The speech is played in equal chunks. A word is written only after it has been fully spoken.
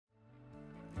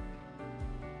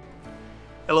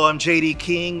Hello, I'm JD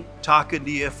King, talking to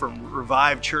you from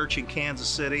Revive Church in Kansas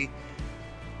City.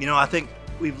 You know, I think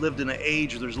we've lived in an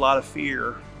age where there's a lot of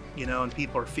fear, and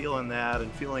people are feeling that and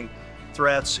feeling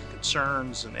threats and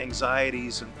concerns and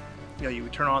anxieties. And, you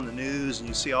turn on the news and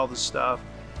you see all this stuff.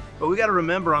 But we got to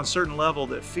remember on a certain level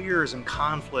that fear is in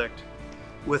conflict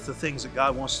with the things that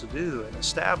God wants to do and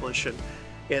establish.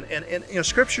 And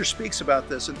Scripture speaks about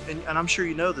this, and I'm sure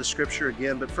you know this Scripture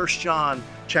again, but 1 John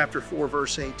chapter 4,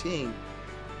 verse 18,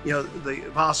 the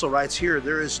apostle writes here,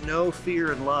 there is no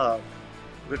fear in love,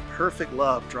 but perfect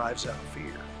love drives out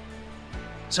fear.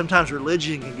 Sometimes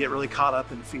religion can get really caught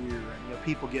up in fear, and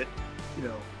people get,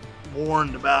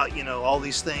 warned about, all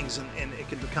these things, and it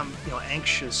can become,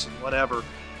 anxious and whatever.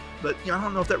 But I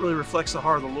don't know if that really reflects the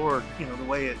heart of the Lord, the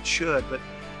way it should.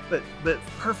 But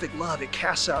perfect love, it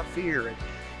casts out fear.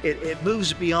 It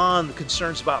moves beyond the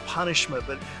concerns about punishment,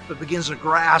 but begins to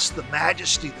grasp the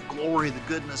majesty, the glory, the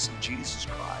goodness of Jesus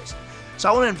Christ. So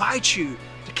I want to invite you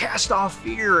to cast off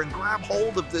fear and grab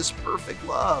hold of this perfect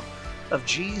love of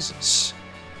Jesus.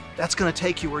 That's going to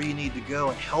take you where you need to go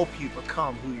and help you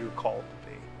become who you're called to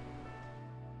be.